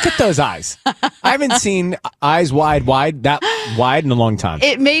 Look at those eyes. I haven't seen eyes wide that wide in a long time.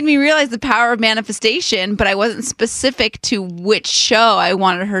 It made me realize the power of manifestation, but I wasn't specific to which show I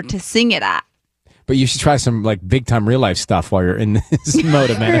wanted her to sing it at. But you should try some like big time real life stuff while you're in this mode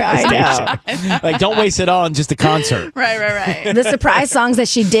of manifestation. Like don't waste it all on just a concert. Right. The surprise songs that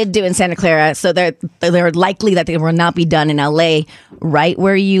she did do in Santa Clara, so they're likely that they will not be done in LA. Right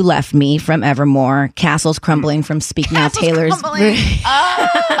Where You Left Me from Evermore, Castles Crumbling from Speak Now, Taylor's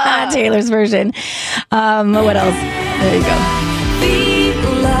Taylor's version. What else? There you go.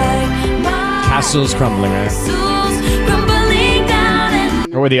 Castles crumbling, right?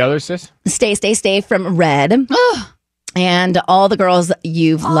 What were the others, sis? Stay, Stay, Stay from Red. And All the Girls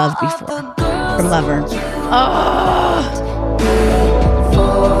You've Loved Before from Lover.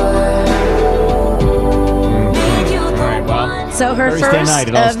 So her Thursday first night,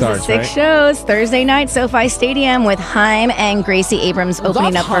 it all of the starts, 6 right? shows, Thursday night, SoFi Stadium with Haim and Gracie Abrams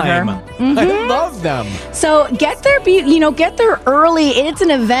opening up for her. I love them. So get there, get there early. It's an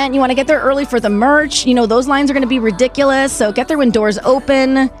event. You want to get there early for the merch. Those lines are going to be ridiculous. So get there when doors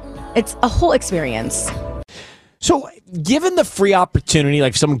open. It's a whole experience. So, given the free opportunity,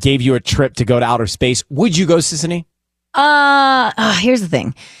 like if someone gave you a trip to go to outer space, would you go, Sissany? Here's the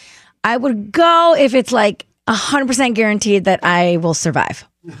thing. I would go if it's like 100% guaranteed that I will survive.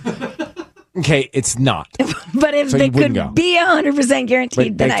 Okay, it's not. But if So they you wouldn't could go. be 100%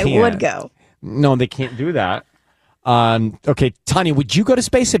 guaranteed, But then I they would can't. go. No, they can't do that. Okay, Tanya, would you go to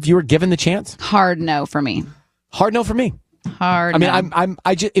space if you were given the chance? Hard no for me. Hard no for me. Hard. I mean, no.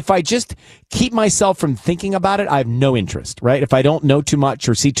 if I just keep myself from thinking about it, I have no interest, right? If I don't know too much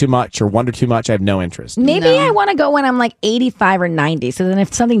or see too much or wonder too much, I have no interest. Maybe I want to go when I'm like 85 or 90. So then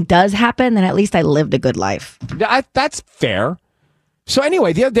if something does happen, then at least I lived a good life. That's fair. So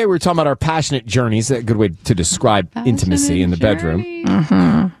anyway, the other day we were talking about our passionate journeys, a good way to describe intimacy in the bedroom.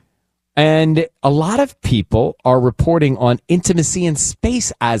 Mm-hmm. And a lot of people are reporting on intimacy in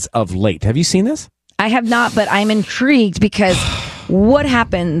space as of late. Have you seen this? I have not, but I'm intrigued because what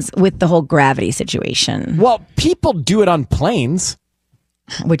happens with the whole gravity situation? Well, people do it on planes.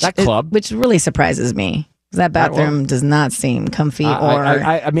 Which club. which really surprises me. That bathroom does not seem comfy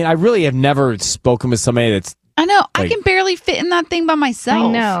I mean, I really have never spoken with somebody that's I know. I like- can barely fit in that thing by myself. I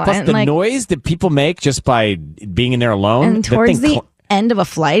know. plus and the like, noise that people make just by being in there alone. and that towards thing the end of a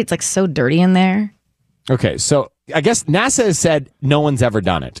flight, it's like so dirty in there. Okay, so I guess NASA has said no one's ever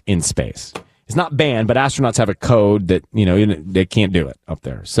done it in space. It's not banned, but astronauts have a code that, they can't do it up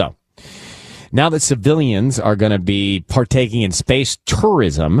there. So now that civilians are going to be partaking in space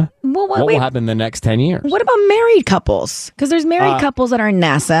tourism, Well, what will happen in the next 10 years? What about married couples? Because there's married couples that are in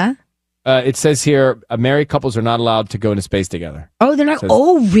NASA. It says here, married couples are not allowed to go into space together. Oh, they're not. Says-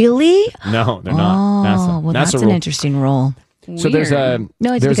 Oh, really? No, they're not. NASA. Oh, well, NASA that's rule. an interesting rule. So there's a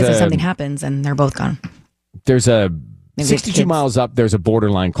No, it's there's because if a- something happens and they're both gone. There's a Maybe 62 kids. miles up. There's a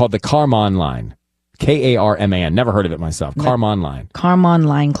borderline called the Karman Line, Karman. Never heard of it myself. Karman Line. Karman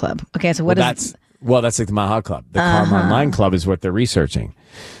Line Club. Okay, so what is that's like the Maha Club. The Karman Line Club is what they're researching.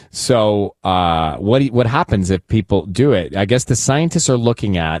 So what happens if people do it? I guess the scientists are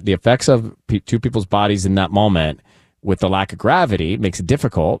looking at the effects of two people's bodies in that moment. With the lack of gravity, it makes it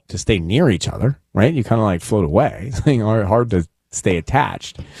difficult to stay near each other, right? You kind of like float away. It's hard to stay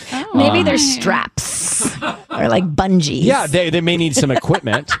attached. Maybe there's straps or like bungees. Yeah, they may need some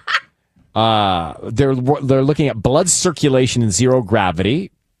equipment. They're looking at blood circulation and zero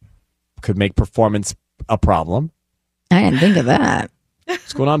gravity. Could make performance a problem. I didn't think of that.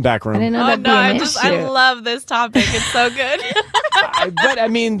 What's going on, back room? I didn't know that'd be an issue. I love this topic. It's so good. But I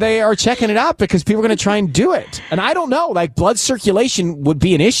mean, they are checking it out because people are going to try and do it. And I don't know, like blood circulation would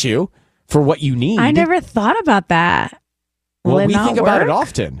be an issue for what you need. I never thought about that. Will Well, it we not think about it work?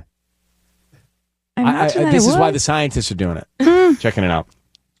 often. I imagine that this it is why would. the scientists are doing it, checking it out.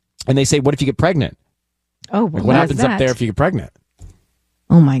 And they say, what if you get pregnant? Oh, Like, what happens up there if you get pregnant?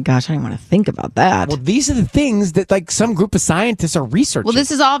 Oh my gosh, I don't want to think about that. Well, these are the things that like some group of scientists are researching. Well, this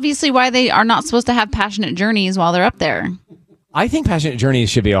is obviously why they are not supposed to have passionate journeys while they're up there. I think Passionate Journeys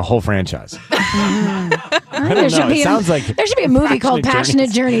should be a whole franchise. I There don't should know. be It sounds like there should be a movie called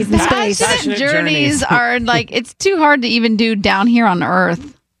Passionate Journeys in Space. Passionate journeys are like, it's too hard to even do down here on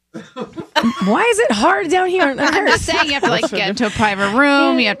Earth. Why is it hard down here on Earth? I'm just saying you have to like get into a private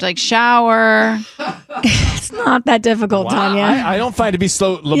room, you have to like shower. It's not that difficult, Wow, Tanya. I don't find it to be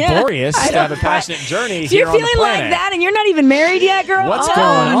so laborious I to have a don't- passionate journey If here you're on the feeling like planet. that and you're not even married yet, girl. What's oh,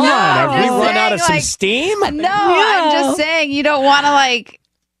 going on? no. Have we I'm run out of saying, some like, steam? No, I'm just saying you don't want to like.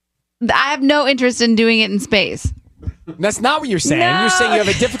 I have no interest in doing it in space. That's not what you're saying. No. You're saying you have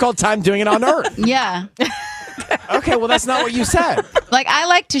a difficult time doing it on Earth. Yeah. Okay, well, that's not what you said. Like, I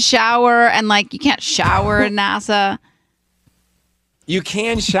like to shower, and like, you can't shower at NASA. You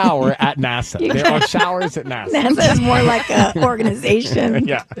can shower at NASA. There are showers at NASA. NASA is more like an organization.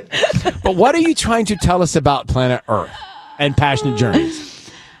 Yeah. But what are you trying to tell us about planet Earth and Passionate Journeys?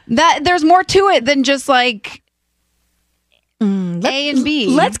 That there's more to it than just like A and B.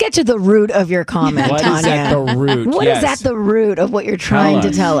 Let's get to the root of your comment, What Tanya. is at the root? What is Yes. at the root of what you're trying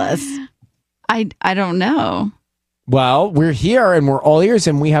to tell us? I don't know. Well, we're here and we're all ears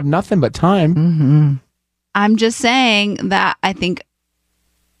and we have nothing but time. Mm-hmm. I'm just saying that I think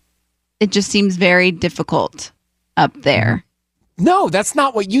it just seems very difficult up there. No, that's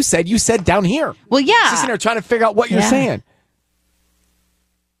not what you said. You said down here. Well, yeah. Just sitting there trying to figure out what you're Yeah. saying.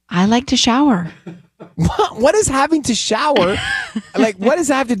 I like to shower. What is having to shower? Like, what does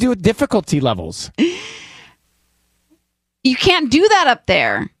that have to do with difficulty levels? You can't do that up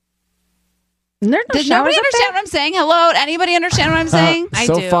there. Does nobody understand what I'm saying? Hello? Anybody understand what I'm saying?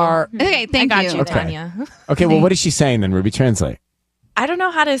 So far- Okay, thank I you. got you, Okay. Tanya. Okay, well, what is she saying then, Ruby? Translate. I don't know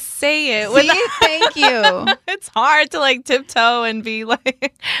how to say it. See? Thank you. It's hard to like tiptoe and be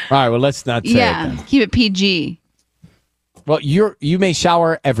like. All right, well, let's not say it then. Keep it PG. Well, you may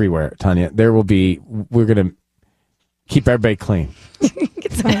shower everywhere, Tanya. We're going to keep everybody clean.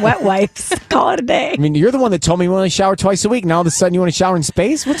 Get some wet wipes. Call it a day. I mean, you're the one that told me you want to shower twice a week. Now all of a sudden you want to shower in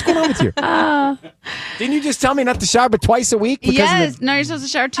space? What's going on with you? Didn't you just tell me not to shower but twice a week? Because Yes. of the No, you're supposed to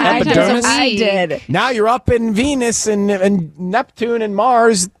shower 2 epidermis? times a week. I did. Now you're up in Venus and Neptune and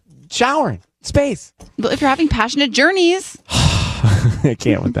Mars showering. Space. But if you're having passionate journeys, I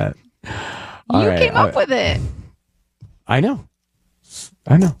can't with that. All you right, came up with it. I know.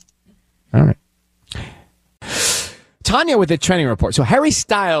 All right. Tanya with the trending report. So Harry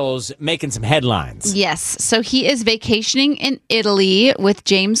Styles making some headlines. Yes. So he is vacationing in Italy with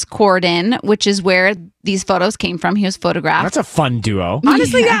James Corden, which is where these photos came from. He was photographed. That's a fun duo.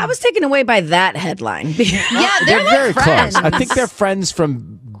 Honestly, I was taken away by that headline. Yeah, They're like very friends. close. I think they're friends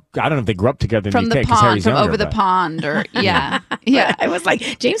from, I don't know if they grew up together in From the the UK because pond, Harry's from younger. over the but- pond, or yeah, yeah. I was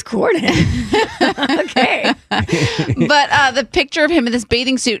like, James Corden. Okay. But the picture of him in this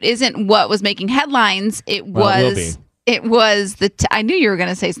bathing suit isn't what was making headlines. It Well, it will was. It was the. I knew you were going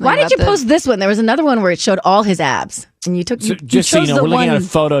to say something. Why did about you the- post this one? There was another one where it showed all his abs. And you took So, you just so you chose know, the we're looking one. at a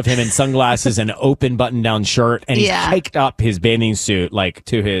photo of him in sunglasses and an open button-down shirt, and he's Yeah. hiked up his bathing suit like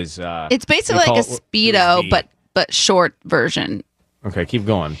to his. It's basically like a speedo, but short version. Okay, keep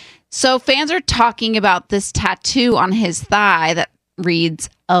going. So fans are talking about this tattoo on his thigh that reads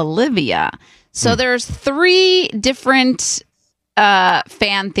Olivia. So there's 3 different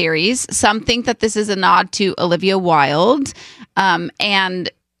fan theories. Some think that this is a nod to Olivia Wilde, and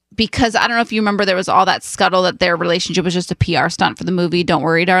because I don't know if you remember, there was all that scuttle that their relationship was just a PR stunt for the movie Don't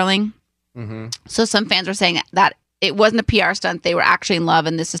Worry, Darling. Mm-hmm. So some fans are saying that it wasn't a PR stunt. They were actually in love,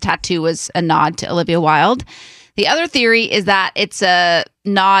 and this tattoo was a nod to Olivia Wilde. The other theory is that it's a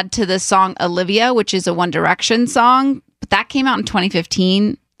nod to the song Olivia, which is a One Direction song, but that came out in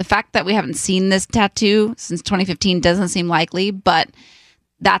 2015. The fact that we haven't seen this tattoo since 2015 doesn't seem likely, but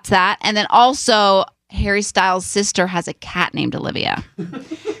that's that. And then also, Harry Styles' sister has a cat named Olivia.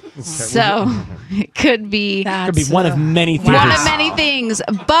 So it could be one of many theories. one of many things,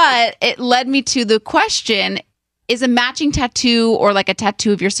 but it led me to the question: is a matching tattoo or like a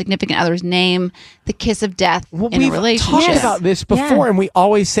tattoo of your significant other's name the kiss of death in a We've relationship? talked about this before, and we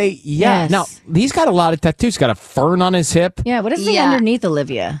always say yeah. Yes. Now, he's got a lot of tattoos. He's got a fern on his hip. Yeah, what is the Yeah. underneath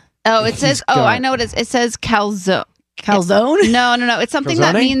Olivia? Oh, it says. got- Oh, I know what it is. It says calzone. Calzone? No. It's something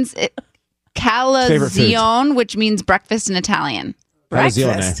that Calzone? means Favorite foods. calazione, which means breakfast in Italian.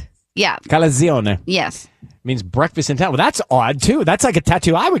 Calazione. Yeah. Calazione Yes. means breakfast in town. Well, that's odd too. That's like a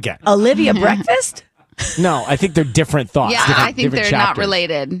tattoo I would get. Olivia Breakfast? No, I think they're different thoughts. Yeah, different- I think different they're not chapters.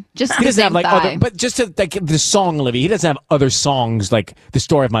 related. Just He the doesn't have same like thigh. other, but just to, like the song Olivia. He doesn't have other songs like "The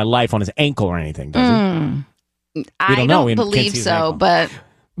Story of My Life" on his ankle or anything, does he? I don't know. don't We can't believe see his so, ankle.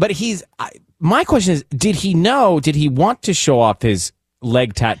 but he's. My question is: did he know? Did he want to show off his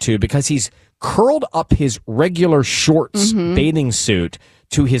leg tattoo because he's curled up his regular shorts Mm-hmm. bathing suit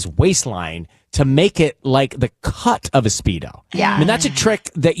to his waistline to make it like the cut of a Speedo? Yeah. I mean that's a trick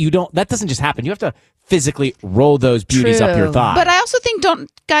that you don't. That doesn't just happen. You have to physically roll those beauties up your thigh. But I also think don't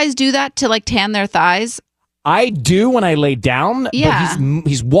guys do that to like tan their thighs? I do when I lay down. Yeah. But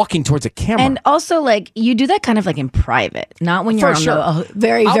he's walking towards a camera. And also, like, you do that kind of like in private, not when you're For on sure. a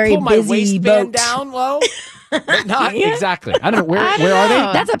very, I'll very pull my busy waistband boat. down low. But not Yeah. exactly. I don't know. Where I don't where are they?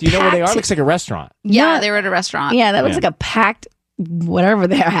 know. That's a Do you know where they are? packed- Looks like a restaurant. Yeah, they were at a restaurant. Yeah, that looks Yeah. like a packed whatever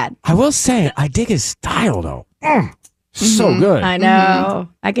they're at. I will say, I dig his style though. So Mm-hmm. good. I know.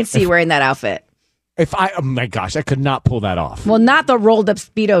 I could see wearing that outfit. If I, oh my gosh, I could not pull that off. Well, not the rolled up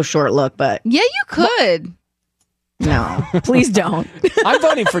Speedo short look, but Yeah, you could. no, please don't. I'm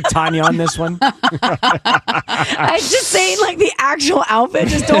voting for Tanya on this one. I'm just saying, like the actual outfit,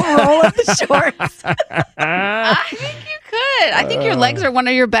 just don't roll up the shorts. I think you could. I think your legs are one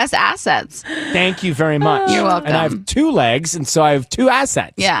of your best assets. Thank you very much. You're welcome. And I have 2 legs, and so I have 2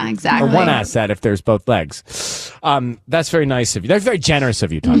 assets. Yeah, exactly. Or 1 asset if there's both legs. That's very nice of you. That's very generous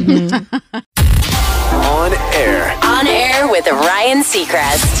of you, Tanya. On air. On air with Ryan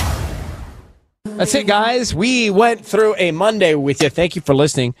Seacrest. That's it, guys. We went through a Monday with you. Thank you for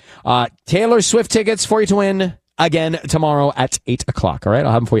listening. Taylor Swift tickets for you to win again tomorrow at 8 o'clock. All right.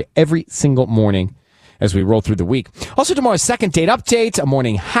 I'll have them for you every single morning as we roll through the week. Also, tomorrow's second date update, a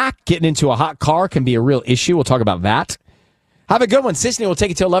morning hack. Getting into a hot car can be a real issue. We'll talk about that. Have a good one. Sisney will take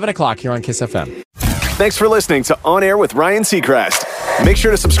you till 11 o'clock here on Kiss FM. Thanks for listening to On Air with Ryan Seacrest. Make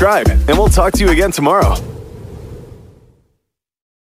sure to subscribe, and we'll talk to you again tomorrow.